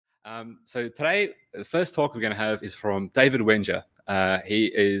So today, the first talk we're going to have is from David Wengier. He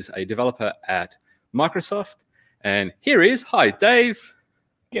is a developer at Microsoft, and here he is. Hi, Dave.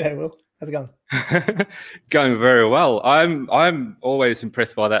 G'day, Will. How's it going? Going very well. I'm always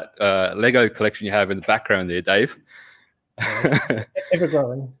impressed by that Lego collection you have in the background there, Dave. Yes, ever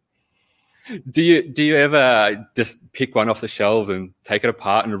growing. Do you ever just pick one off the shelves and take it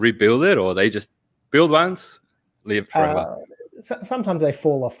apart and rebuild it, or they just build once, leave it forever? Sometimes they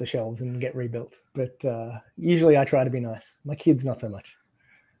fall off the shelves and get rebuilt, but usually I try to be nice. My kids, not so much.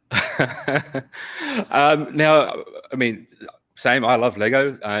 Now, I mean, same. I love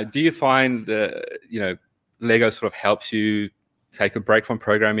Lego. Do you find Lego sort of helps you take a break from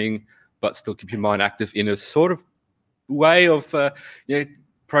programming, but still keep your mind active in a sort of way of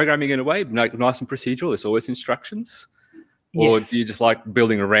programming in a way, nice and procedural? There's always instructions, or Yes. do you just like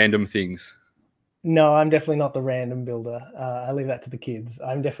building random things? No, I'm definitely not the random builder. I leave that to the kids.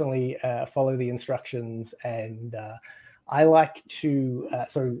 I'm definitely follow the instructions, and I like to.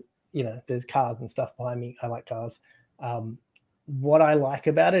 There's cars and stuff behind me. I like cars. What I like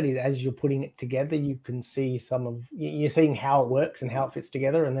about it is, as you're putting it together, you can see you're seeing how it works and how it fits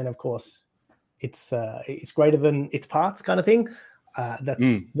together, and then of course, it's greater than its parts, kind of thing. That's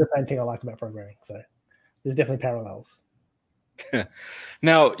the same thing I like about programming. So there's definitely parallels.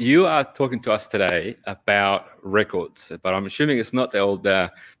 Now, you are talking to us today about records, but I'm assuming it's not the old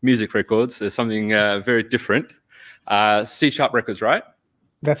music records. There's something very different. C# records, right?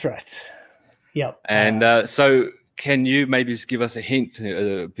 That's right. Yep. And so can you maybe just give us a hint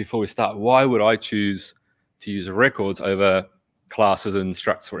before we start? Why would I choose to use records over classes and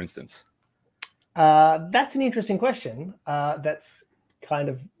structs, for instance? That's an interesting question. That's kind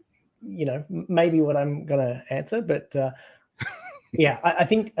of, maybe what I'm going to answer, but yeah, I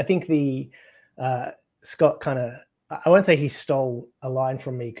think the Scott kind of, I won't say he stole a line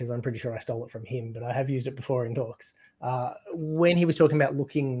from me because I'm pretty sure I stole it from him, but I have used it before in talks. When he was talking about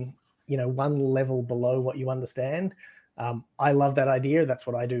looking, one level below what you understand, I love that idea. That's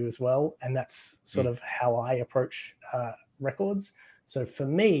what I do as well. And that's sort of how I approach records. So for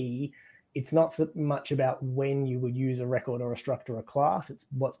me, it's not so much about when you would use a record or a struct or a class. It's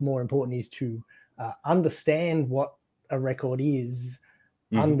what's more important is to understand what a record is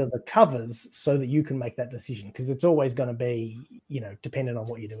under the covers so that you can make that decision, because it's always going to be, dependent on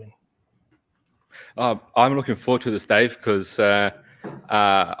what you're doing. I'm looking forward to this, Dave, because I've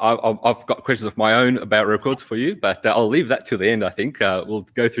got questions of my own about records for you, but I'll leave that till the end, I think. We'll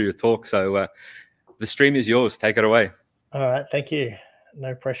go through your talk. So the stream is yours. Take it away. All right. Thank you.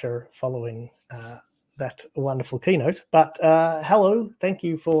 No pressure following that wonderful keynote. But hello, thank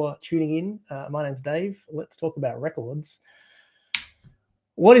you for tuning in. My name's Dave. Let's talk about records.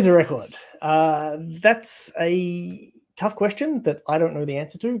 What is a record? That's a tough question that I don't know the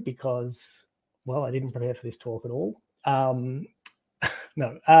answer to because, well, I didn't prepare for this talk at all.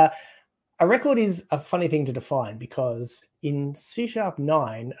 No, a record is a funny thing to define because in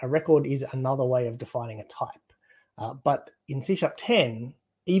C#9, a record is another way of defining a type. But in C#10,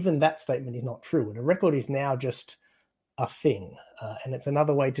 even that statement is not true. And a record is now just a thing. And it's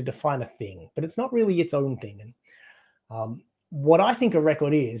another way to define a thing, but it's not really its own thing. And what I think a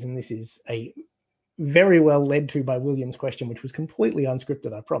record is, and this is a very well led to by William's question, which was completely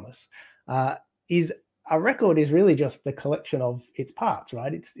unscripted, I promise, is a record is really just the collection of its parts,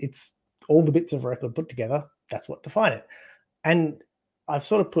 right? It's all the bits of a record put together. That's what define it. And I've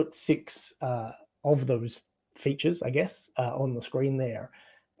sort of put 6 of those features, I guess, on the screen there.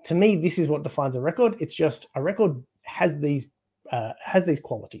 To me, this is what defines a record. It's just a record has these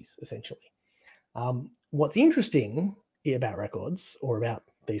qualities, essentially. What's interesting about records or about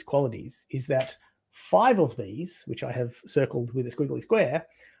these qualities is that 5 of these, which I have circled with a squiggly square,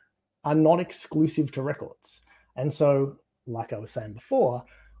 are not exclusive to records. And so, like I was saying before,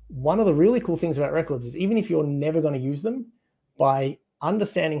 one of the really cool things about records is even if you're never going to use them, by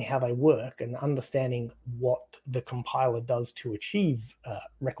understanding how they work and understanding what the compiler does to achieve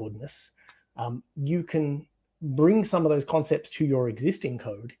recordness, you can bring some of those concepts to your existing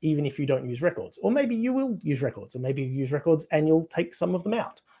code, even if you don't use records. Or maybe you will use records, or maybe you use records and you'll take some of them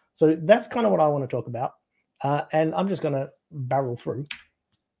out. So that's kind of what I want to talk about. And I'm just going to barrel through.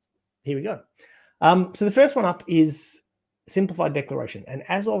 Here we go. So the first one up is simplified declaration. And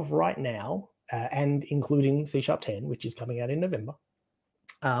as of right now, and including C#10, which is coming out in November,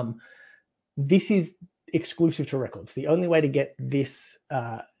 this is exclusive to records. The only way to get this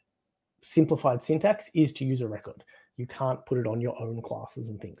simplified syntax is to use a record. You can't put it on your own classes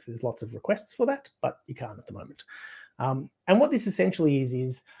and things. There's lots of requests for that, but you can't at the moment. And what this essentially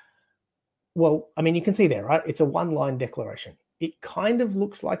is, well, I mean, you can see there, right? It's a one-line declaration. it kind of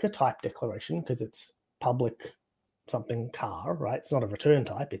looks like a type declaration because it's public something car, right? It's not a return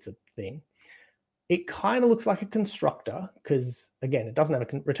type, it's a thing. It kind of looks like a constructor because, again, it doesn't have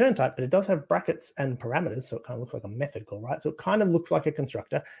a return type, but it does have brackets and parameters, so it kind of looks like a method call, right? So it kind of looks like a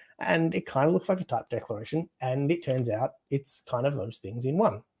constructor, and it kind of looks like a type declaration, and it turns out it's kind of those things in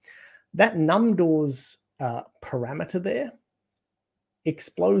one. That numDoors parameter there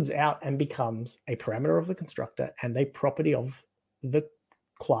explodes out and becomes a parameter of the constructor and a property of the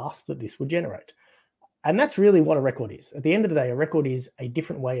class that this would generate. And that's really what a record is. At the end of the day, a record is a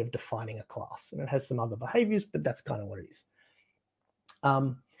different way of defining a class, and it has some other behaviors, but that's kind of what it is.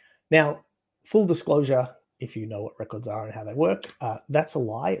 Now, full disclosure, if you know what records are and how they work, that's a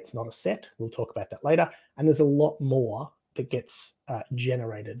lie. It's not a set. We'll talk about that later. And there's a lot more that gets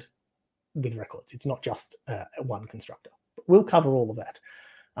generated with records. It's not just one constructor. We'll cover all of that.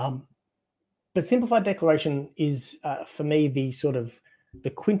 But simplified declaration is, for me, the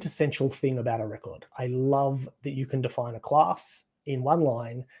quintessential thing about a record. I love that you can define a class in one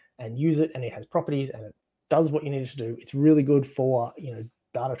line and use it, and it has properties and it does what you need it to do. It's really good for,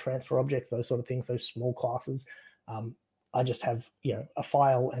 data transfer objects, those sort of things, those small classes. I just have, a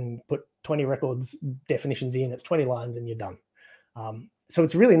file and put 20 records definitions in, it's 20 lines and you're done. So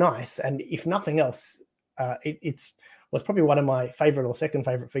it's really nice. And if nothing else, it was probably one of my favorite or second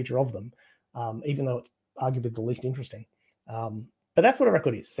favorite feature of them, even though it's arguably the least interesting. But that's what a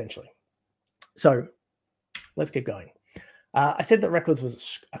record is, essentially. So let's keep going. I said that records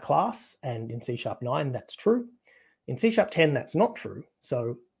was a class, and in C#9, that's true. In C#10, that's not true.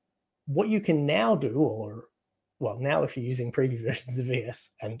 So what you can now do, now if you're using preview versions of VS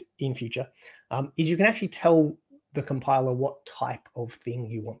and in future, is you can actually tell the compiler what type of thing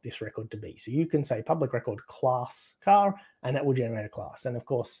you want this record to be. So you can say public record class car, and that will generate a class. And of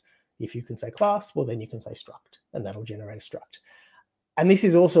course, if you can say class, well, then you can say struct, and that'll generate a struct. And this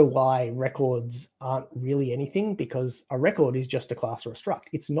is also why records aren't really anything, because a record is just a class or a struct.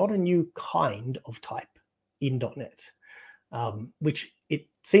 It's not a new kind of type in .NET, which it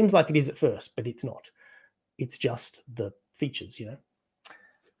seems like it is at first, but it's not. It's just the features,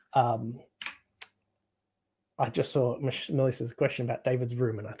 I just saw Melissa's question about David's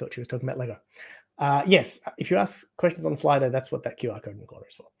room, and I thought she was talking about Lego. Yes, if you ask questions on Slido, that's what that QR code in the corner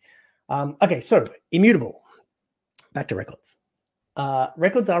is for. Okay, so immutable. Back to records.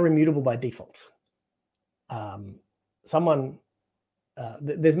 Records are immutable by default.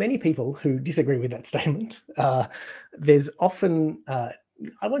 There's many people who disagree with that statement. There's often,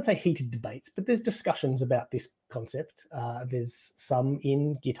 I won't say heated debates, but there's discussions about this concept. There's some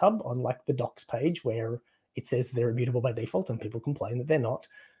in GitHub on like the docs page where it says they're immutable by default and people complain that they're not.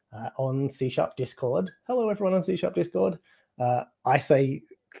 On C# Discord, hello everyone on C# Discord, I say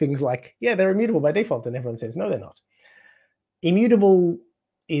things like, yeah, they're immutable by default, and everyone says, no, they're not. Immutable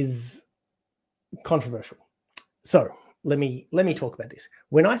is controversial. So let me talk about this.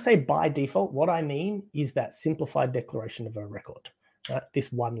 When I say by default, what I mean is that simplified declaration of a record, right?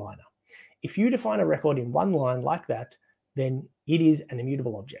 This one-liner. If you define a record in one line like that, then it is an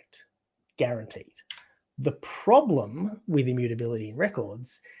immutable object, guaranteed. The problem with immutability in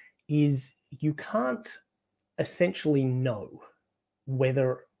records is you can't essentially know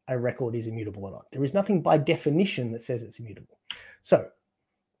whether a record is immutable or not. There is nothing by definition that says it's immutable. So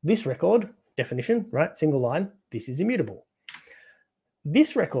this record definition, right, single line, this is immutable.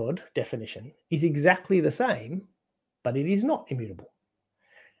 This record definition is exactly the same, but it is not immutable.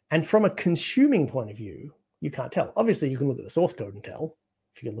 And from a consuming point of view, you can't tell. Obviously, you can look at the source code and tell.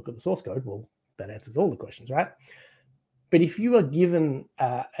 If you can look at the source code, well, that answers all the questions, right? But if you are given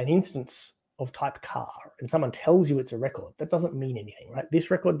an instance of type car and someone tells you it's a record, that doesn't mean anything, right? This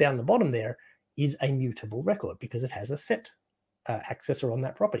record down the bottom there is a mutable record because it has a set accessor on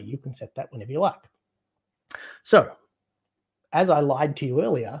that property. You can set that whenever you like. So as I lied to you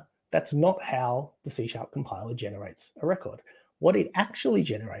earlier, that's not how the C# compiler generates a record. What it actually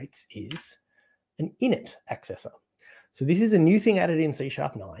generates is an init accessor. So this is a new thing added in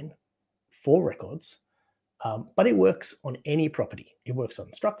C#9 for records, but it works on any property. It works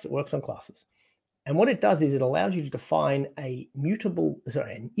on structs, it works on classes. And what it does is it allows you to define an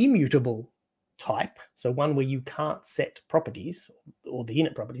immutable type, so one where you can't set properties, or the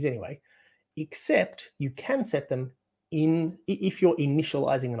init properties anyway, except you can set them if you're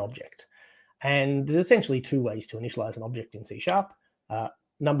initializing an object. And there's essentially two ways to initialize an object in C#.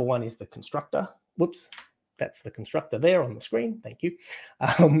 Number one is the constructor. Whoops, that's the constructor there on the screen. Thank you.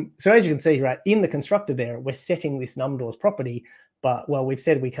 So as you can see, right, in the constructor there, we're setting this numDoors property, but, well, we've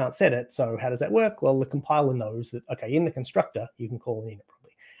said we can't set it. So how does that work? Well, the compiler knows that, okay, in the constructor, you can call an init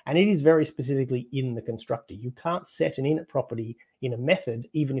property. And it is very specifically in the constructor. You can't set an init property in a method,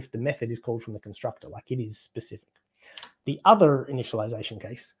 even if the method is called from the constructor, like it is specific. The other initialization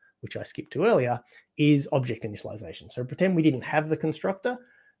case, which I skipped to earlier, is object initialization. So pretend we didn't have the constructor.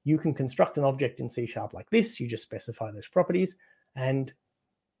 You can construct an object in C# like this. You just specify those properties, and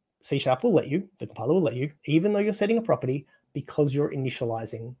C# will let you, the compiler will let you, even though you're setting a property, because you're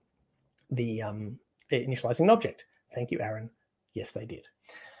initializing initializing an object. Thank you, Aaron. Yes, they did.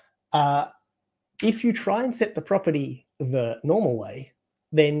 If you try and set the property the normal way,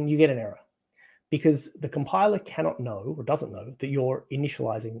 then you get an error, because the compiler cannot know or doesn't know that you're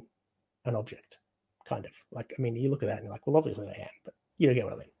initializing an object. Kind of like, I mean, you look at that and you're like, well, obviously I am, but you don't get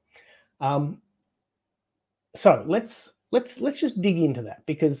what I mean. So let's just dig into that,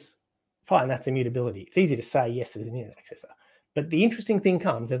 because fine, that's immutability. It's easy to say, yes, there's an init accessor. But the interesting thing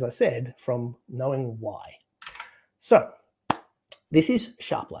comes, as I said, from knowing why. So this is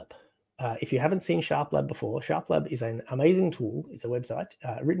SharpLab. If you haven't seen SharpLab before, SharpLab is an amazing tool. It's a website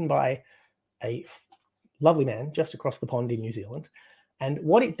written by a lovely man just across the pond in New Zealand. And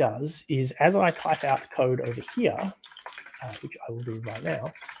what it does is, as I type out code over here, which I will do right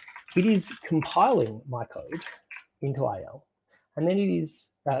now, it is compiling my code into IL. And then it is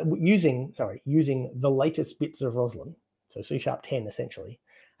using the latest bits of Roslyn, so C#10 essentially.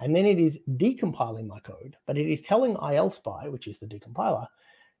 And then it is decompiling my code, but it is telling ILSpy, which is the decompiler,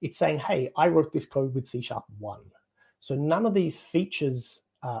 it's saying, hey, I wrote this code with C#1. So none of these features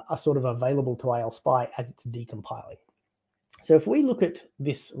are sort of available to ILSpy as it's decompiling. So if we look at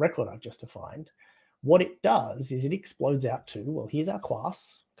this record I've just defined, what it does is it explodes out to, well, here's our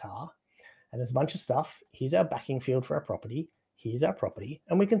class, car, and there's a bunch of stuff. Here's our backing field for our property. Here's our property,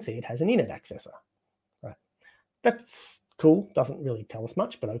 and we can see it has an init accessor, right? That's cool. Doesn't really tell us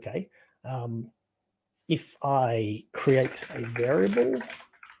much, but okay. If I create a variable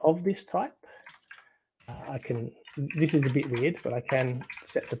of this type, I can, this is a bit weird, but I can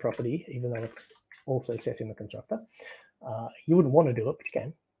set the property, even though it's also set in the constructor. You wouldn't want to do it, but you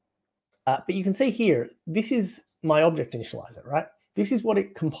can. But you can see here, this is my object initializer, right? This is what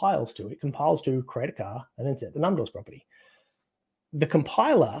it compiles to. It compiles to create a car and then set the numDoors property. The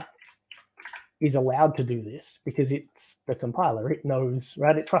compiler is allowed to do this because it's the compiler. It knows,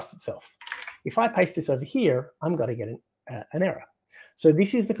 right? It trusts itself. If I paste this over here, I'm going to get an error. So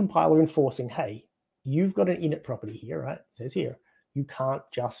this is the compiler enforcing, hey, you've got an init property here, right? It says here, you can't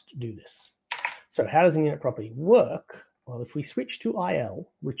just do this. So how does an init property work? Well, if we switch to IL,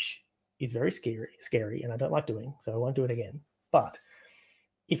 which is very scary, and I don't like doing, so I won't do it again. But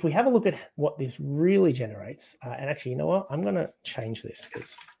if we have a look at what this really generates, and actually, you know what? I'm going to change this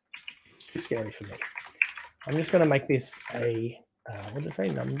because it's too scary for me. I'm just going to make this a, what did I say,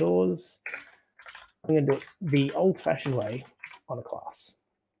 numDoors. I'm going to do it the old-fashioned way on a class,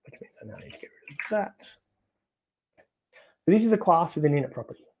 which means I now need to get rid of that. So this is a class with an init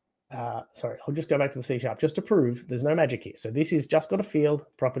property. Sorry, I'll just go back to the C# just to prove there's no magic here. So this is just got a field,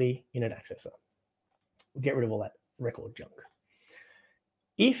 property, init accessor. We'll get rid of all that record junk.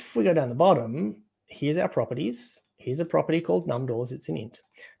 If we go down the bottom, here's our properties. Here's a property called numDoors. It's an int.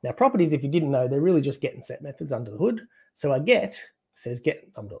 Now, properties, if you didn't know, they're really just get and set methods under the hood. So our get says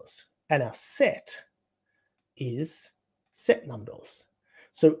get numDoors, and our set is set numDoors.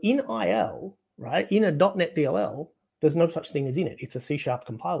 So in IL, right, in a .NET DLL, there's no such thing as init. It's a C#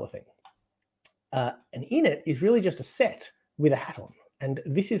 compiler thing. An init is really just a set with a hat on, and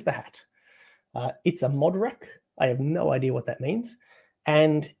this is the hat. It's a modrec. I have no idea what that means.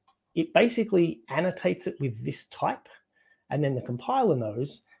 And it basically annotates it with this type, and then the compiler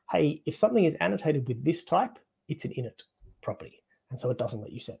knows, hey, if something is annotated with this type, it's an init property, and so it doesn't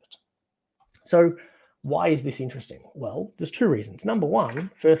let you set it. So why is this interesting? Well, there's two reasons. Number one,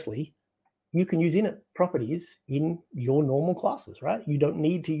 firstly, you can use init properties in your normal classes, right? You don't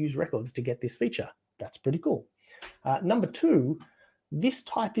need to use records to get this feature. That's pretty cool. Number two, this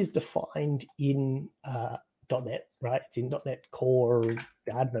type is defined in .NET, right? It's in .NET Core,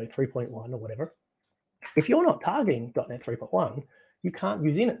 I don't know, 3.1 or whatever. If you're not targeting .NET 3.1, you can't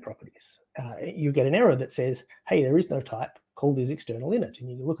use init properties. You get an error that says, hey, there is no type called is external init. And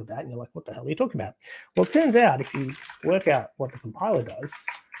you look at that and you're like, what the hell are you talking about? Well, it turns out if you work out what the compiler does,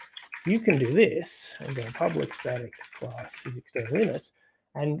 you can do this and go public static class is external init.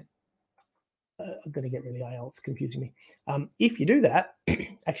 And I'm going to get rid of the IL, it's confusing me. If you do that,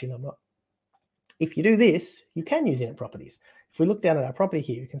 actually, no, I'm not. If you do this, you can use init properties. If we look down at our property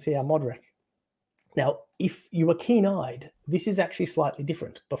here, you can see our modrec. Now, if you were keen-eyed, this is actually slightly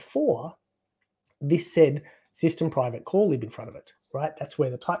different. Before, this said system private call lib in front of it, right? That's where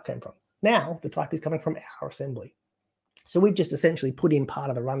the type came from. Now, the type is coming from our assembly. So we've just essentially put in part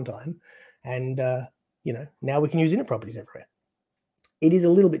of the runtime, and now we can use init properties everywhere. It is a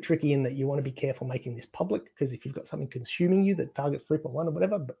little bit tricky in that you want to be careful making this public, because if you've got something consuming you that targets 3.1 or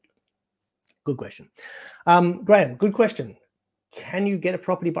whatever, but good question. Graham, good question. Can you get a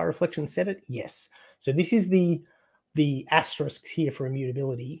property by reflection set it? Yes. So this is the asterisk here for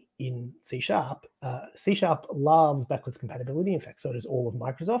immutability in C#. C# loves backwards compatibility. In fact, so does all of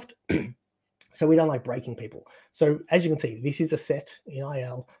Microsoft. So we don't like breaking people. So as you can see, this is a set in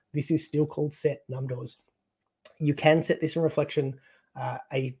IL. This is still called set numDoors. You can set this in reflection.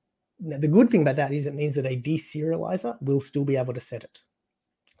 The good thing about that is it means that a deserializer will still be able to set it.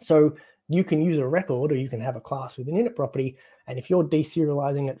 So you can use a record, or you can have a class with an init property, and if you're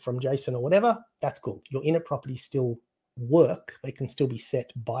deserializing it from JSON or whatever, that's cool. Your init properties still work. They can still be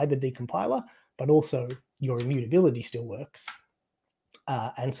set by the decompiler, but also your immutability still works.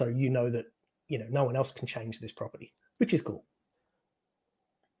 And so you know that no one else can change this property, which is cool.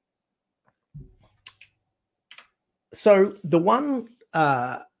 So the one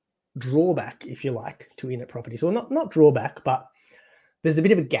drawback, if you like, to init properties, or not drawback, but there's a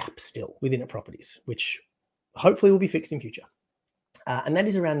bit of a gap still with init properties, which hopefully will be fixed in future. And that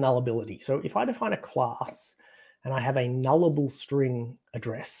is around nullability. So if I define a class and I have a nullable string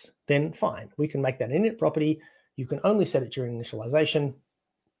address, then fine, we can make that an init property. You can only set it during initialization,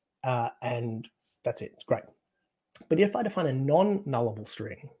 and that's it. It's great. But if I define a non-nullable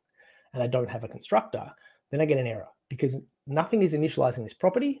string and I don't have a constructor, then I get an error, because nothing is initializing this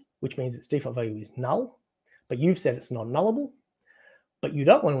property, which means its default value is null, but you've said it's non-nullable, but you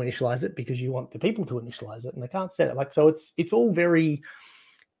don't want to initialize it because you want the people to initialize it and they can't set it. So it's all very,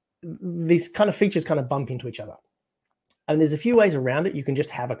 these kind of features kind of bump into each other. And there's a few ways around it. You can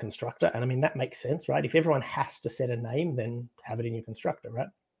just have a constructor. And I mean, that makes sense, right? If everyone has to set a name, then have it in your constructor, right?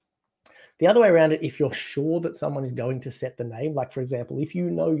 The other way around it, if you're sure that someone is going to set the name, like for example, if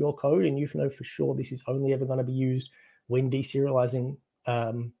you know your code and you know for sure this is only ever going to be used when deserializing,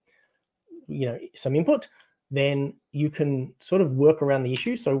 some input, then you can sort of work around the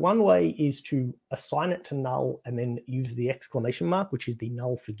issue. So one way is to assign it to null and then use the exclamation mark, which is the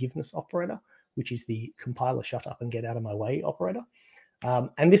null forgiveness operator, which is the compiler shut up and get out of my way operator.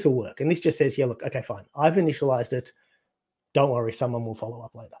 And this will work. And this just says, yeah, look, okay, fine. I've initialized it. Don't worry, someone will follow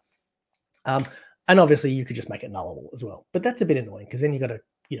up later. And obviously you could just make it nullable as well, but that's a bit annoying because then you got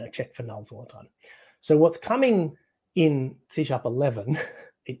to, check for nulls all the time. So what's coming in C# 11,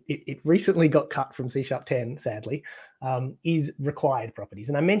 it recently got cut from C# 10, sadly, is required properties.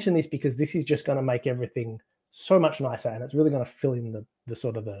 And I mention this because this is just going to make everything so much nicer, and it's really going to fill in the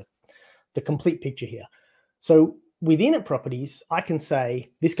sort of the complete picture here. So with init properties, I can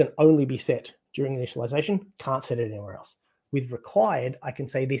say this can only be set during initialization, can't set it anywhere else. With required, I can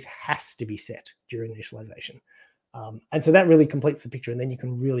say this has to be set during initialization. And so that really completes the picture, and then you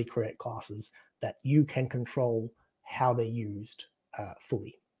can really create classes that you can control how they're used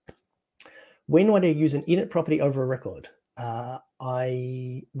fully. When would I use an init property over a record?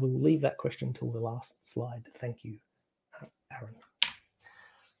 I will leave that question till the last slide. Thank you, Aaron.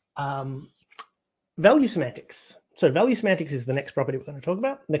 Value semantics. So value semantics is the next property we're going to talk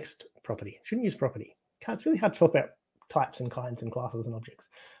about. Next property. Shouldn't use property. It's really hard to talk about types and kinds and classes and objects.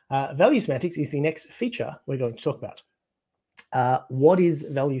 Value semantics is the next feature we're going to talk about. What is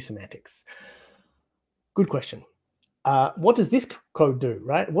value semantics? Good question. What does this code do,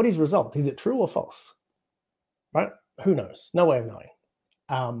 right? What is result? Is it true or false? Right? Who knows? No way of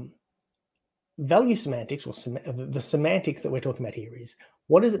knowing. Value semantics, or the semantics that we're talking about here, is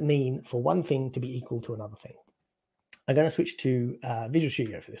what does it mean for one thing to be equal to another thing? I'm going to switch to Visual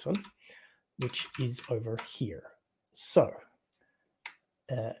Studio for this one, which is over here. So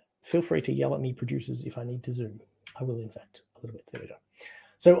feel free to yell at me, producers, if I need to zoom. I will, in fact, a little bit. There we go.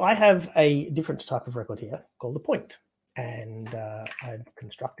 So I have a different type of record here called a point. And I'm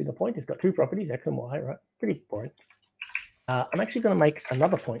constructing a point. It's got two properties, X and Y, right? Pretty boring. I'm actually going to make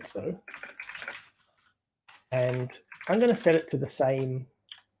another point, though. And I'm going to set it to the same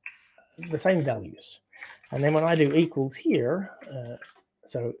values. And then when I do equals here,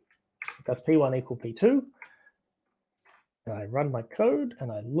 so that's P1 equal P2. And I run my code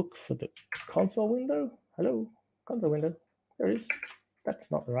and I look for the console window. Hello, console window. There it is.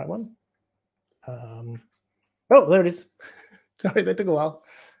 That's not the right one. Oh, there it is. Sorry, that took a while.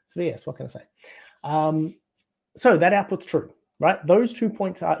 It's VS, what can I say? So that output's true, right? Those 2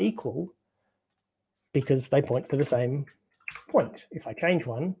 points are equal because they point to the same point. If I change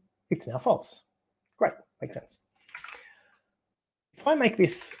one, it's now false. Great, makes sense. If I make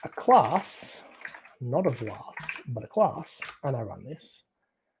this a class, not a class, but a class, and I run this,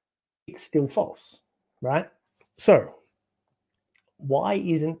 it's still false, right? So why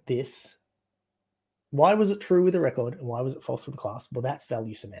isn't this, why was it true with a record and why was it false with a class? Well, that's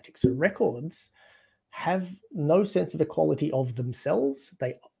value semantics. So records have no sense of equality of themselves.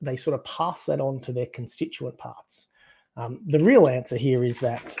 They sort of pass that on to their constituent parts. The real answer here is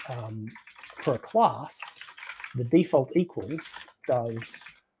that for a class, the default equals does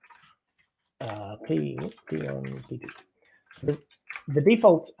P1, P2. So the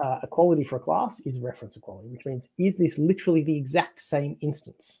default equality for a class is reference equality, which means is this literally the exact same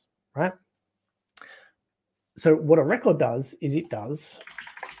instance, right? So what a record does is it does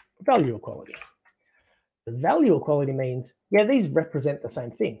value equality. The value equality means, yeah, these represent the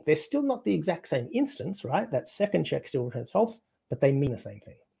same thing. They're still not the exact same instance, right? That second check still returns false, but they mean the same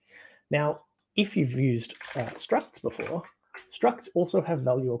thing. Now, if you've used structs before, structs also have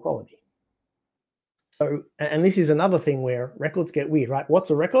value equality. So, and this is another thing where records get weird, right? What's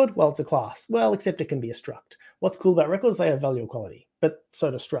a record? Well, it's a class. Well, except it can be a struct. What's cool about records? They have value equality, but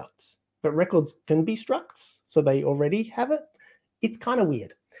so do structs. But records can be structs, so they already have it. It's kind of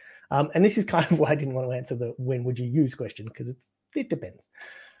weird. And this is kind of why I didn't want to answer the when would you use question, because it depends.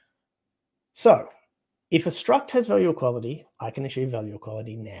 So if a struct has value equality, I can achieve value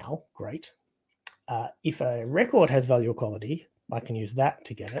equality now. Great. If a record has value equality, I can use that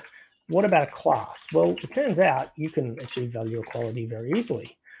to get it. What about a class? Well, it turns out you can achieve value equality very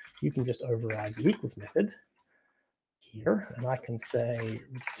easily. You can just override the equals method here, and I can say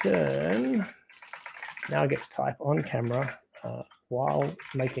return. Now I get to type on camera while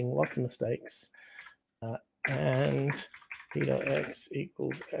making lots of mistakes, and p.x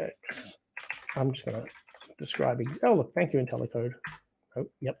equals x. I'm just going to describe. Oh, look, thank you, IntelliCode. Oh,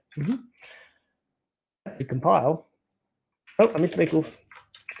 yep. You compile. Oh, I missed equals.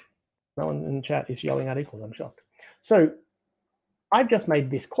 No one in the chat is yelling out equals. I'm shocked. So I've just made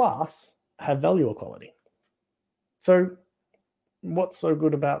this class have value equality. So what's so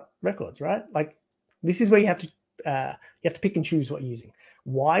good about records, right? Like, this is where you have to pick and choose what you're using.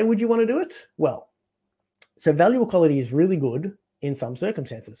 Why would you want to do it? Well, so value equality is really good in some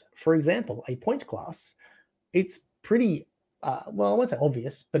circumstances. For example, a point class, it's pretty, well, I won't say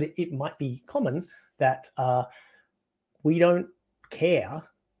obvious, but it might be common that we don't care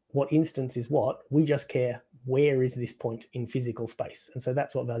what instance is what, we just care where is this point in physical space. And so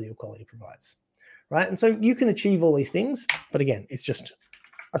that's what value equality provides, right? And so you can achieve all these things, but again, it's just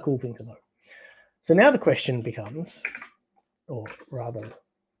a cool thing to know. So now the question becomes, or rather,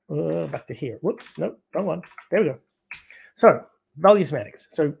 back to here. Whoops, nope, wrong one. There we go. So value semantics.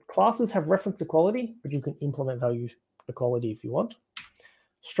 So classes have reference equality, but you can implement value equality if you want.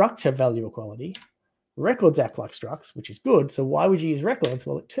 Structs have value equality. Records act like structs, which is good. So why would you use records?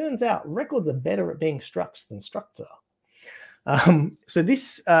 Well, it turns out records are better at being structs than structs are. So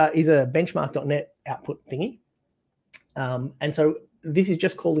this is a benchmark.net output thingy. And so this is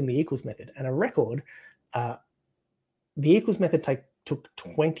just calling the equals method. And a record, the equals method took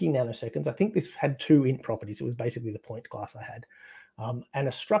 20 nanoseconds. I think this had 2 int properties. It was basically the point class I had. And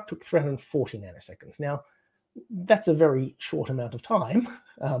a struct took 340 nanoseconds. Now, that's a very short amount of time,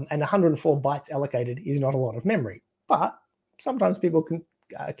 and 104 bytes allocated is not a lot of memory, but sometimes people can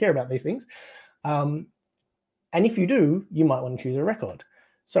care about these things. And if you do, you might want to choose a record.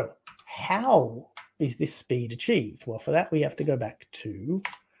 So how is this speed achieved? Well, for that, we have to go back to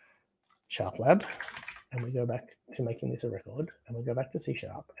SharpLab, and we go back to making this a record, and we go back to C#,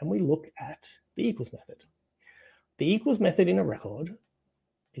 and we look at the equals method. The equals method in a record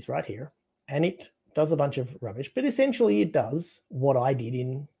is right here, and it does a bunch of rubbish, but essentially it does what I did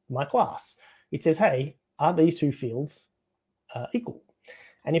in my class. It says, hey, are these 2 fields equal?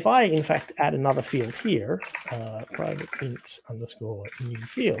 And if I, in fact, add another field here, private int underscore new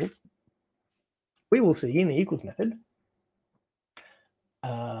field, we will see in the equals method,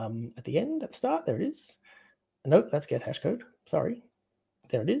 at the end, at the start, there it is. Nope, that's get hash code. Sorry.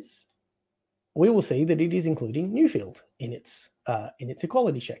 There it is. We will see that it is including new field in its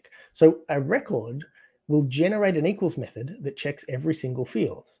equality check. So a record will generate an equals method that checks every single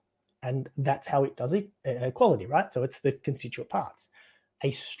field. And that's how it does equality, right? So it's the constituent parts.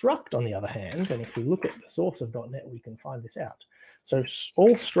 A struct, on the other hand, and if we look at the source of .NET, we can find this out. So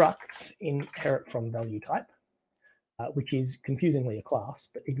all structs inherit from value type, which is confusingly a class,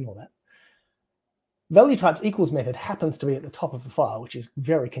 but ignore that. Value type's equals method happens to be at the top of the file, which is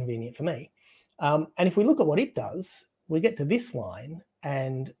very convenient for me. And if we look at what it does, we get to this line,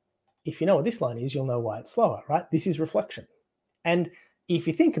 and if you know what this line is, you'll know why it's slower, right? This is reflection. And if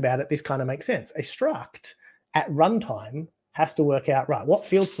you think about it, this kind of makes sense. A struct at runtime has to work out, right, what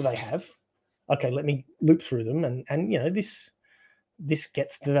fields do they have? Okay, let me loop through them, and you know, this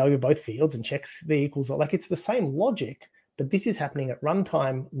gets the value of both fields and checks the equals. Like, it's the same logic, but this is happening at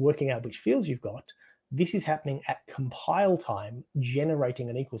runtime, working out which fields you've got. This is happening at compile time, generating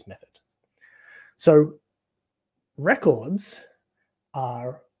an equals method. So records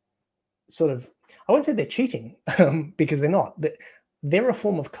are sort of, I won't say they're cheating because they're not. They're a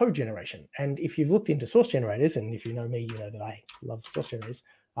form of code generation. And if you've looked into source generators, and if you know me, you know that I love source generators,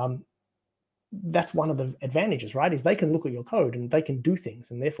 that's one of the advantages, right? Is they can look at your code and they can do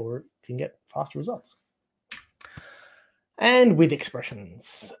things, and therefore can get faster results. And with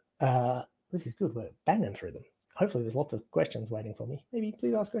expressions, this is good. We're banging through them. Hopefully there's lots of questions waiting for me. Maybe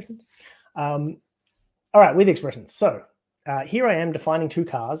please ask questions. All right, with expressions. So here I am defining two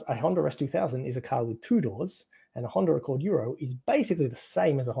cars. A Honda S2000 is a car with 2 doors, and a Honda Accord Euro is basically the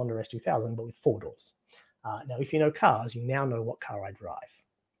same as a Honda S2000, but with 4 doors. Now, if you know cars, you now know what car I drive.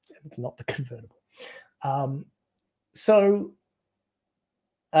 It's not the convertible.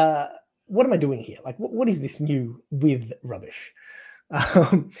 What am I doing here? Like, what is this new with rubbish?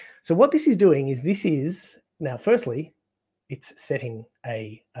 So what this is doing is now, firstly, it's setting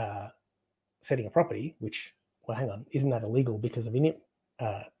a property, which, well, hang on, isn't that illegal because of init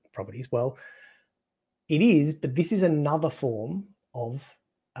properties? Well, it is, but this is another form of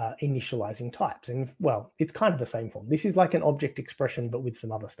initializing types. And, well, it's kind of the same form. This is like an object expression, but with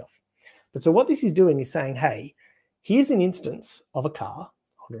some other stuff. But so what this is doing is saying, hey, here's an instance of a car,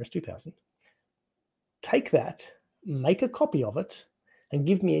 Honda S2000. Take that, make a copy of it, and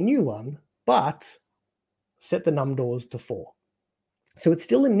give me a new one, but set the num doors to 4. So it's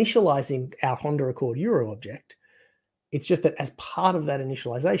still initializing our Honda Accord Euro object. It's just that as part of that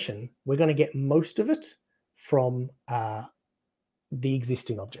initialization, we're going to get most of it from the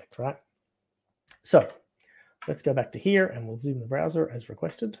existing object, right? So let's go back to here and we'll zoom the browser as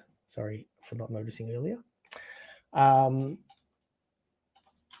requested. Sorry for not noticing earlier.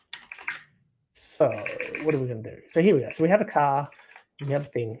 So what are we going to do? So here we go. So we have a car, we have a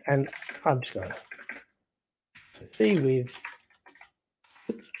thing, and I'm just going to see with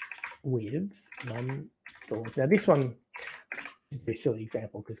num doors. Now this one is a very silly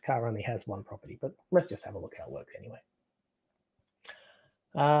example because car only has one property, but let's just have a look how it works anyway.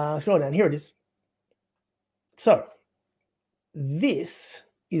 Scroll down, here it is. So this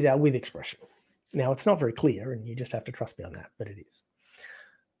is our with expression. Now it's not very clear and you just have to trust me on that, but it is.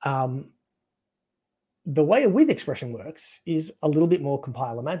 The way a with expression works is a little bit more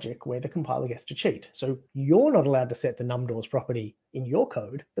compiler magic where the compiler gets to cheat. So you're not allowed to set the num doors property in your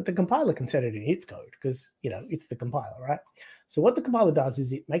code, but the compiler can set it in its code because, you know, it's the compiler, right? So what the compiler does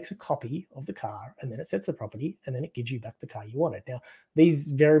is it makes a copy of the car and then it sets the property and then it gives you back the car you wanted. Now, these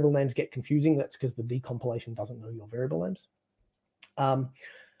variable names get confusing. That's because the decompilation doesn't know your variable names.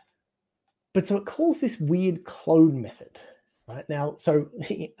 But so it calls this weird clone method, right? Now, so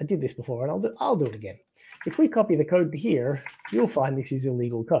I did this before and I'll do it again. If we copy the code to here, you'll find this is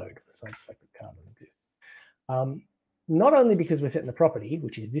illegal code, besides the fact that car doesn't exist. Not only because we're setting the property,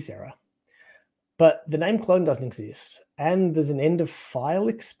 which is this error, but the name clone doesn't exist, and there's an end of file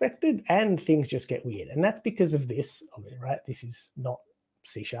expected, and things just get weird. And that's because of this, right? This is not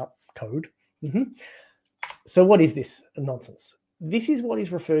C# code. So what is this nonsense? This is what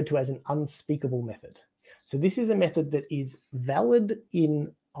is referred to as an unspeakable method. So this is a method that is valid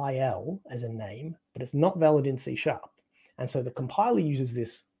in IL as a name, but it's not valid in C#. And so the compiler uses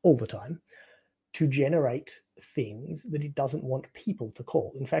this all the time to generate things that it doesn't want people to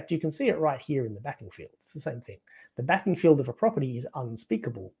call. In fact, you can see it right here in the backing field. It's the same thing. The backing field of a property is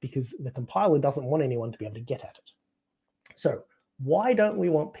unspeakable because the compiler doesn't want anyone to be able to get at it. So why don't we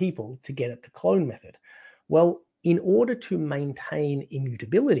want people to get at the clone method? Well, in order to maintain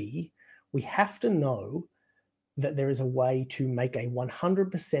immutability, we have to know that there is a way to make a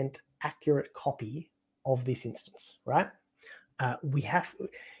 100% accurate copy of this instance, right? We have,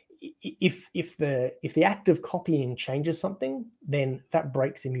 if the act of copying changes something, then that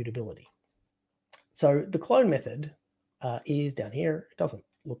breaks immutability. So the clone method is down here. It doesn't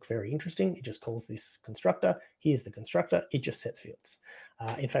look very interesting. It just calls this constructor. Here's the constructor. It just sets fields.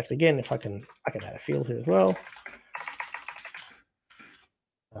 In fact, again, if I can add a field here as well.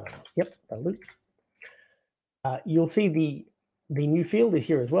 Yep, that'll do. You'll see the new field is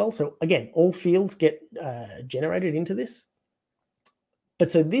here as well. So again, all fields get generated into this. But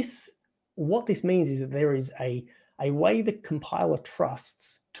so what this means is that there is a way the compiler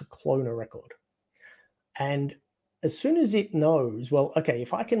trusts to clone a record. And as soon as it knows, well, okay,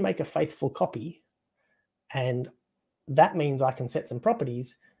 if I can make a faithful copy, and that means I can set some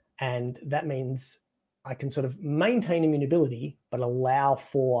properties, and that means I can sort of maintain immutability, but allow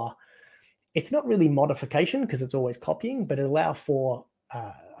for, it's not really modification because it's always copying, but it allows for,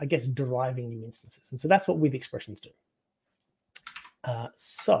 I guess, deriving new instances. And so that's what with expressions do.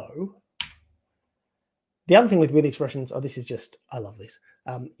 So the other thing with expressions, this is just, I love this.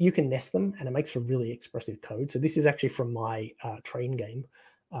 You can nest them and it makes for really expressive code. So this is actually from my train game.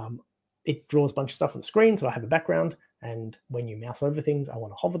 It draws a bunch of stuff on the screen. So I have a background, and when you mouse over things, I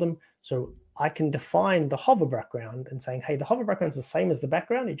want to hover them. So I can define the hover background and saying, hey, the hover background is the same as the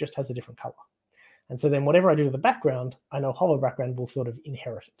background. It just has a different color. And so then whatever I do to the background, I know hover background will sort of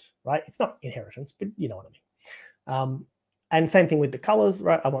inherit it, right? It's not inheritance, but you know what I mean. And same thing with the colors,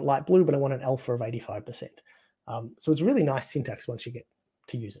 right? I want light blue, but I want an alpha of 85%. So it's really nice syntax once you get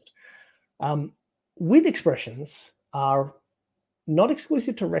to use it. With expressions are not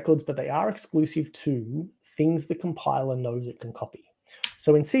exclusive to records, but they are exclusive to things the compiler knows it can copy.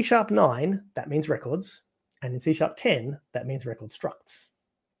 So in C#9, that means records. And in C#10, that means record structs.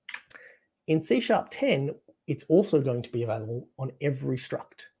 In C#10, it's also going to be available on every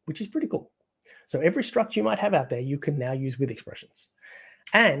struct, which is pretty cool. So every struct you might have out there, you can now use with expressions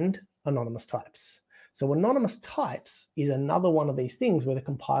and anonymous types. So anonymous types is another one of these things where the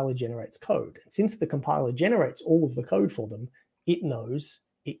compiler generates code. And since the compiler generates all of the code for them, it knows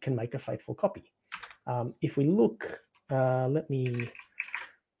it can make a faithful copy. If we look, let me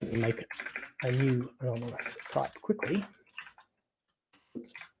make a new anonymous type quickly.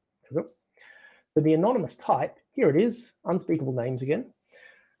 Oops, there we go. So the anonymous type, here it is, unspeakable names again,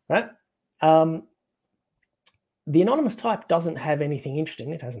 right? The anonymous type doesn't have anything interesting.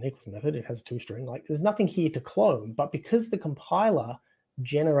 It has an equals method. It has a toString. Like, there's nothing here to clone. But because the compiler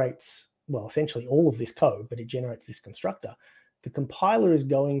generates, well, essentially all of this code, but it generates this constructor, the compiler is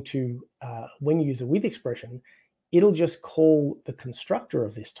going to, when you use a with expression, it'll just call the constructor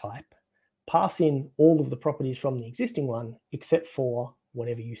of this type, pass in all of the properties from the existing one, except for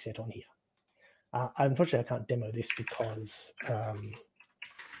whatever you set on here. Unfortunately, I can't demo this because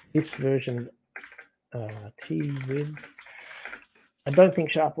this version, twidth, I don't think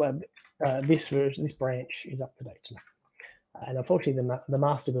SharpLab, this version, this branch is up to date tonight. And unfortunately, the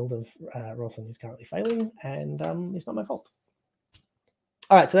master build of Rawson is currently failing, and it's not my fault.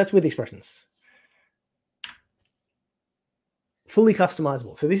 All right, so that's with expressions. Fully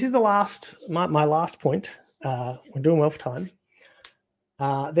customizable. So this is the last, my last point. We're doing well for time.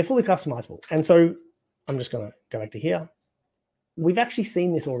 They're fully customizable. And so I'm just going to go back to here. We've actually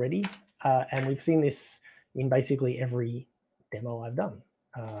seen this already, and we've seen this in basically every demo I've done.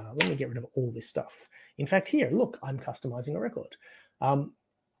 Let me get rid of all this stuff. In fact, here, look, I'm customizing a record. It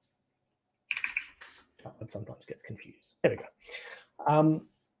sometimes gets confused. There we go.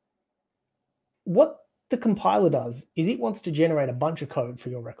 What the compiler does is it wants to generate a bunch of code for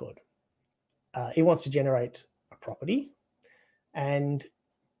your record. It wants to generate a property, and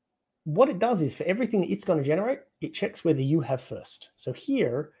what it does is for everything that it's going to generate, it checks whether you have first. So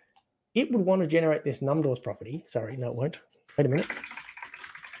here, it would want to generate this numDoors property. Sorry, no, it won't. Wait a minute.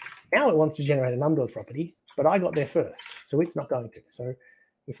 Now it wants to generate a numDoors property, but I got there first, so it's not going to. So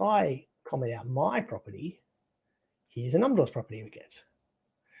if I comment out my property, here's a numDoors property we get.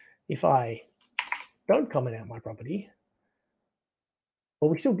 If I don't comment out my property,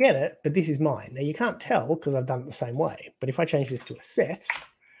 well, we still get it, but this is mine. Now, you can't tell because I've done it the same way. But if I change this to a set,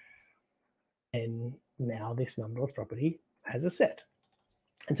 and now this numDoors property has a set.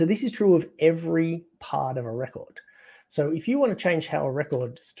 And so this is true of every part of a record. So if you want to change how a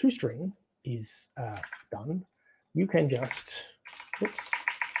record's toString is done, you can just, whoops,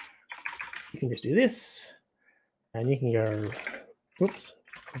 you can just do this, and you can go, whoops,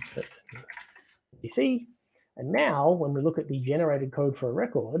 NDC. And now when we look at the generated code for a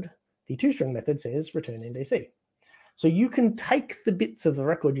record, the toString method says return NDC. So you can take the bits of the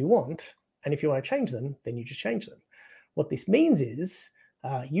record you want, and if you want to change them, then you just change them. What this means is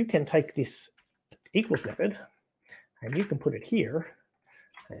you can take this equals method and you can put it here,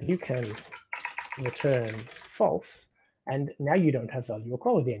 and you can return false, and now you don't have value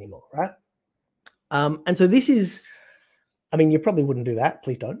equality anymore, right? And so this is, I mean, you probably wouldn't do that,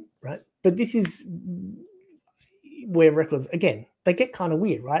 please don't, right? But this is where records, again, they get kind of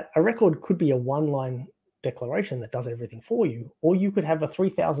weird, right? A record could be a one-line declaration that does everything for you, or you could have a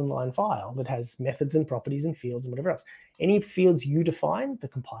 3,000-line file that has methods and properties and fields and whatever else. Any fields you define, the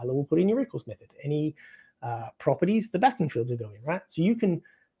compiler will put in your equals method. Any properties, the backing fields will go in, right? So you can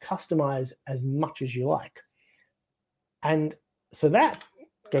customize as much as you like. And so that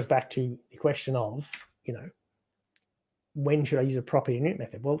goes back to the question of, you know, when should I use a property init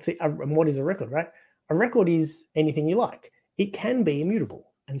method? Well, see, and what is a record, right? A record is anything you like. It can be immutable,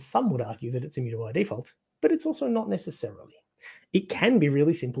 and some would argue that it's immutable by default, but it's also not necessarily. It can be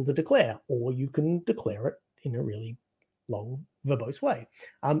really simple to declare, or you can declare it in a really long, verbose way.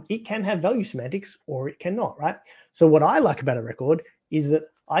 It can have value semantics, or it cannot, right? So what I like about a record is that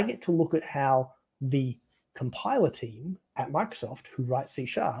I get to look at how the compiler team at Microsoft who writes C#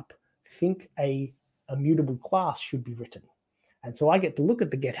 think a immutable class should be written. And so I get to look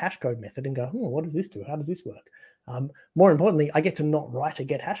at the get hashcode method and go, what does this do? How does this work? More importantly, I get to not write a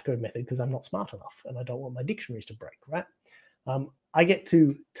get hashcode method because I'm not smart enough and I don't want my dictionaries to break, right? I get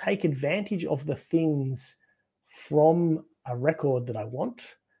to take advantage of the things from a record that I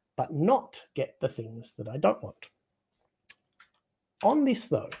want, but not get the things that I don't want. On this,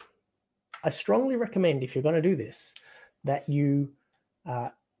 though, I strongly recommend, if you're going to do this, that you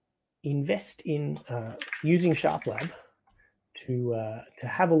invest in using SharpLab to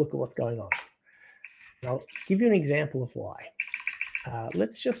have a look at what's going on. And I'll give you an example of why.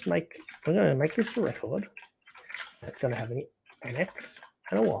 Let's just I'm going to make this a record. It's going to have an X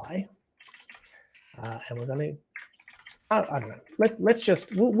and a Y. And we're going to, I don't know,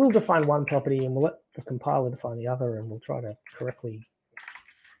 we'll define one property and we'll let the compiler define the other, and we'll try to correctly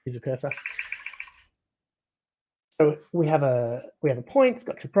use a cursor. So we have a point, it's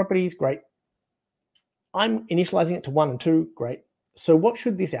got two properties, great. I'm initializing it to 1 and 2, great. So what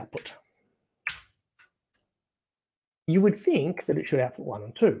should this output? You would think that it should output 1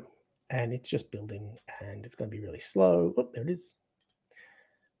 and 2, and it's just building, and it's going to be really slow. Oh, there it is.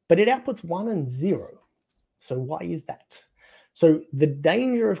 But it outputs 1 and 0. So why is that? So the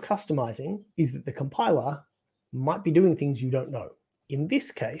danger of customizing is that the compiler might be doing things you don't know. In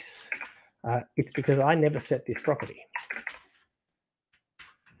this case, it's because I never set this property.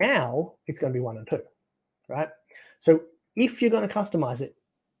 Now it's going to be 1 and 2, right? So if you're going to customize it,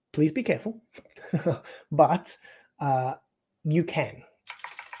 please be careful, but you can.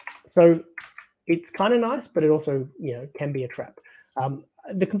 So it's kind of nice, but it also, can be a trap.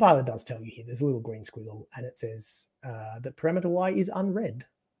 The compiler does tell you here, there's a little green squiggle, and it says that parameter y is unread.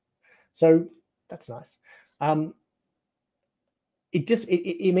 So that's nice.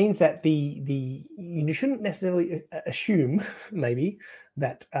 It means that you shouldn't necessarily assume maybe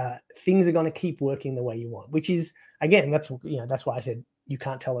that things are going to keep working the way you want, which is, again, that's why I said you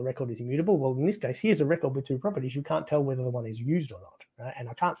can't tell a record is immutable. Well, in this case, here's a record with two properties. You can't tell whether the one is used or not, right? And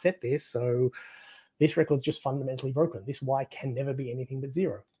I can't set this, so this record's just fundamentally broken. This y can never be anything but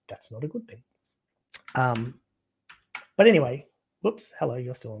 0. That's not a good thing. But anyway, whoops, hello,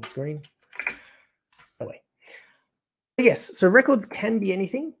 you're still on the screen. Oh, wait. Yes, so records can be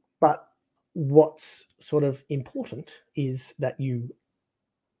anything, but what's sort of important is that you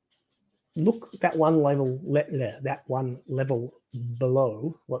look that one level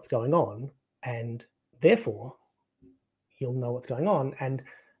below what's going on, and therefore you'll know what's going on.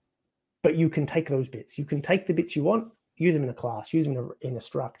 But you can take those bits. You can take the bits you want, use them in a class, use them in a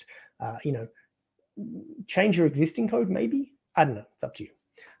struct, change your existing code maybe. I don't know, it's up to you.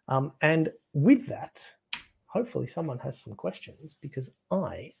 And with that, hopefully someone has some questions, because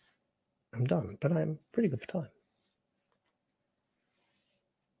I am done, but I'm pretty good for time.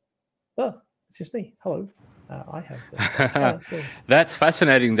 Oh, it's just me. Hello. I have. That's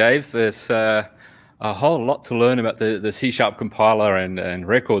fascinating, Dave. There's a whole lot to learn about the C# compiler and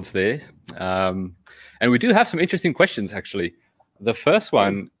records there. And we do have some interesting questions, actually. The first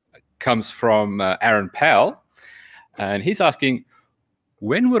one comes from Aaron Powell, and he's asking,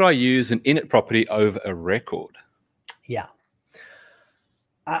 when would I use an init property over a record? Yeah.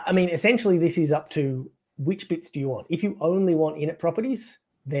 I mean, essentially, this is up to which bits do you want. If you only want init properties,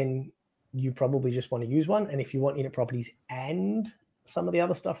 then you probably just want to use one. And if you want init properties and some of the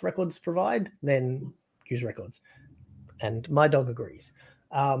other stuff records provide, then use records. And my dog agrees.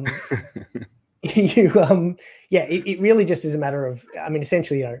 It really just is a matter of, I mean,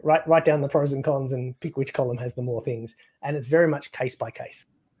 essentially, write down the pros and cons and pick which column has the more things. And it's very much case by case.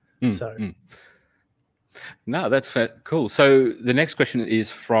 No, that's cool. So the next question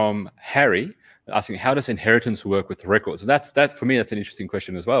is from Harry, asking, how does inheritance work with records? That's for me, that's an interesting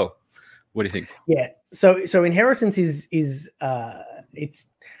question as well. What do you think? Yeah. So inheritance is it's,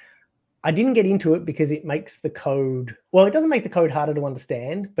 I didn't get into it because it makes the code, well, it doesn't make the code harder to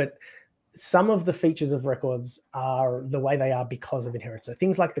understand, but some of the features of records are the way they are because of inheritance. So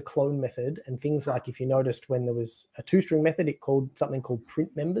things like the clone method, and things like, if you noticed when there was a toString method, it called something called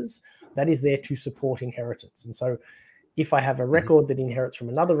print members. That is there to support inheritance. And so if I have a record that inherits from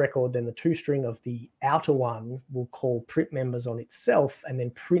another record, then the toString of the outer one will call print members on itself, and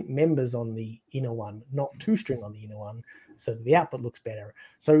then print members on the inner one, not toString on the inner one, so the output looks better.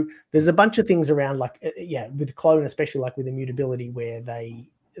 So there's a bunch of things around, like, with clone, especially like with immutability, where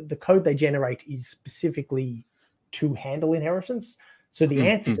the code they generate is specifically to handle inheritance. So the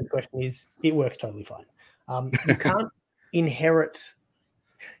answer to the question is, it works totally fine. You can't inherit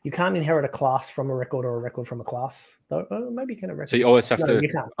You can't inherit a class from a record or a record from a class. Though maybe you can So you always have to. You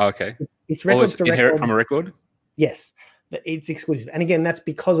can't. Okay. It's records to inherit record. from a record. Yes, it's exclusive. And again, that's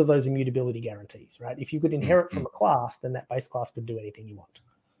because of those immutability guarantees, right? If you could inherit from a class, then that base class could do anything you want.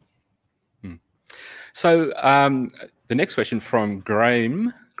 So the next question from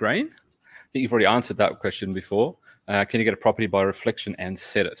Grain, I think you've already answered that question before. Can you get a property by reflection and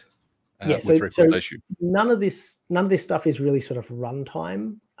set it? Yeah, so none of this stuff is really sort of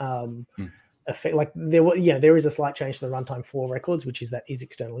runtime effect. Like there is a slight change to the runtime for records, which is that is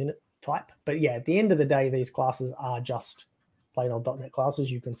external init type. But yeah, at the end of the day, these classes are just plain old .NET classes.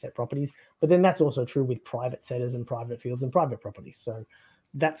 You can set properties, but then that's also true with private setters and private fields and private properties. So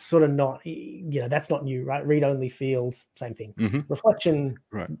that's sort of not, that's not new, right? Read-only fields, same thing. Reflection,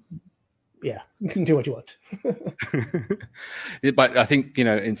 right? Yeah, you can do what you want. But I think,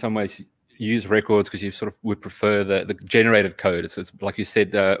 in some ways, you use records because you sort of would prefer the generated code. It's like you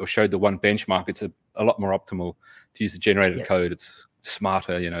said, or showed the one benchmark. It's a lot more optimal to use the generated code. It's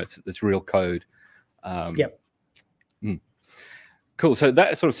smarter, it's real code. Cool. So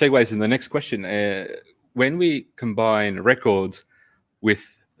that sort of segues in the next question. When we combine records with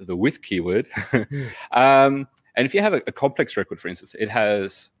the with keyword, and if you have a complex record, for instance, it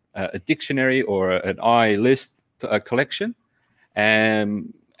has a dictionary or an I list collection,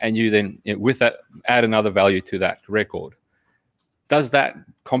 and you then with that add another value to that record. Does that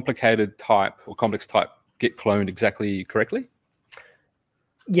complicated type or complex type get cloned exactly correctly?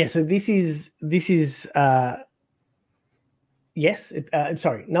 Yeah. So this is yes.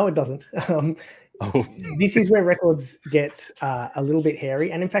 Sorry, no, it doesn't. This is where records get a little bit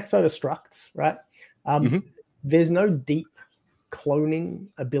hairy, and in fact, so do structs, right? There's no deep cloning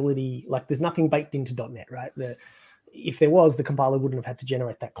ability. Like, there's nothing baked into .NET, right? If there was, the compiler wouldn't have had to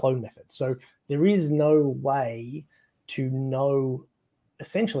generate that clone method. So there is no way to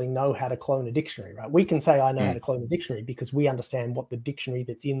essentially know how to clone a dictionary, right? We can say, I know how to clone a dictionary because we understand what the dictionary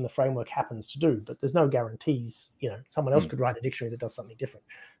that's in the framework happens to do, but there's no guarantees. Someone else could write a dictionary that does something different.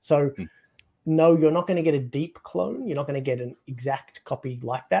 So no, you're not going to get a deep clone. You're not going to get an exact copy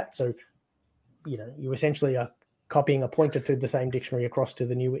like that. So, you essentially are copying a pointer to the same dictionary across to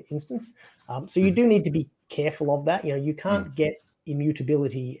the new instance. So you do need to be careful of that. You can't get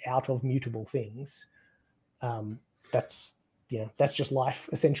immutability out of mutable things. That's just life,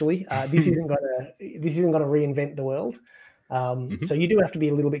 essentially. This isn't going to reinvent the world. So you do have to be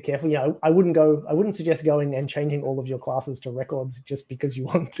a little bit careful. I wouldn't suggest going and changing all of your classes to records just because you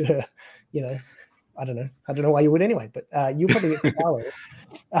want to, I don't know why you would anyway, but you'll probably get power.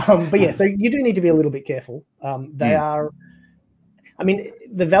 But yeah, so you do need to be a little bit careful. They are,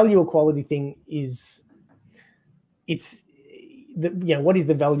 the value equality thing is, what is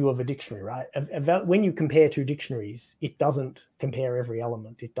the value of a dictionary, right? When you compare two dictionaries, it doesn't compare every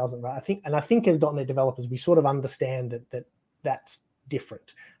element. It doesn't, right? I think as .NET developers, we sort of understand that's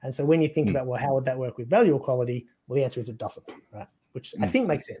different. And so when you think about, well, how would that work with value equality? Well, the answer is it doesn't, right? Which I think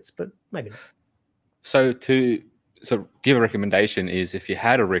makes sense, but maybe not. So to give a recommendation is, if you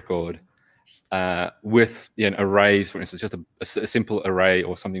had a record with arrays, for instance, just a simple array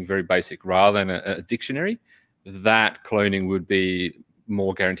or something very basic, rather than a dictionary, that cloning would be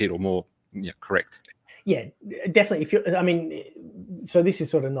more guaranteed or more correct. Yeah, definitely. So this is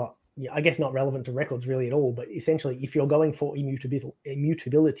sort of not, I guess, not relevant to records really at all, but essentially, if you're going for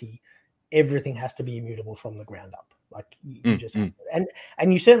immutability, everything has to be immutable from the ground up. Like you just have to.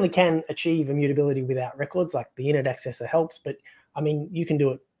 And you certainly can achieve immutability without records. Like the init accessor helps, but you can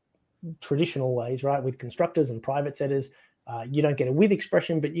do it traditional ways, right? With constructors and private setters. You don't get a with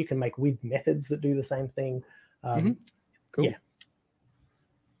expression, but you can make with methods that do the same thing. Cool. Yeah.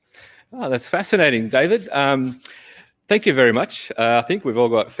 Oh, that's fascinating, David. Thank you very much. I think we've all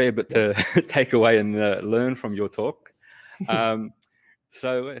got a fair bit to take away and learn from your talk.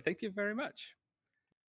 So thank you very much.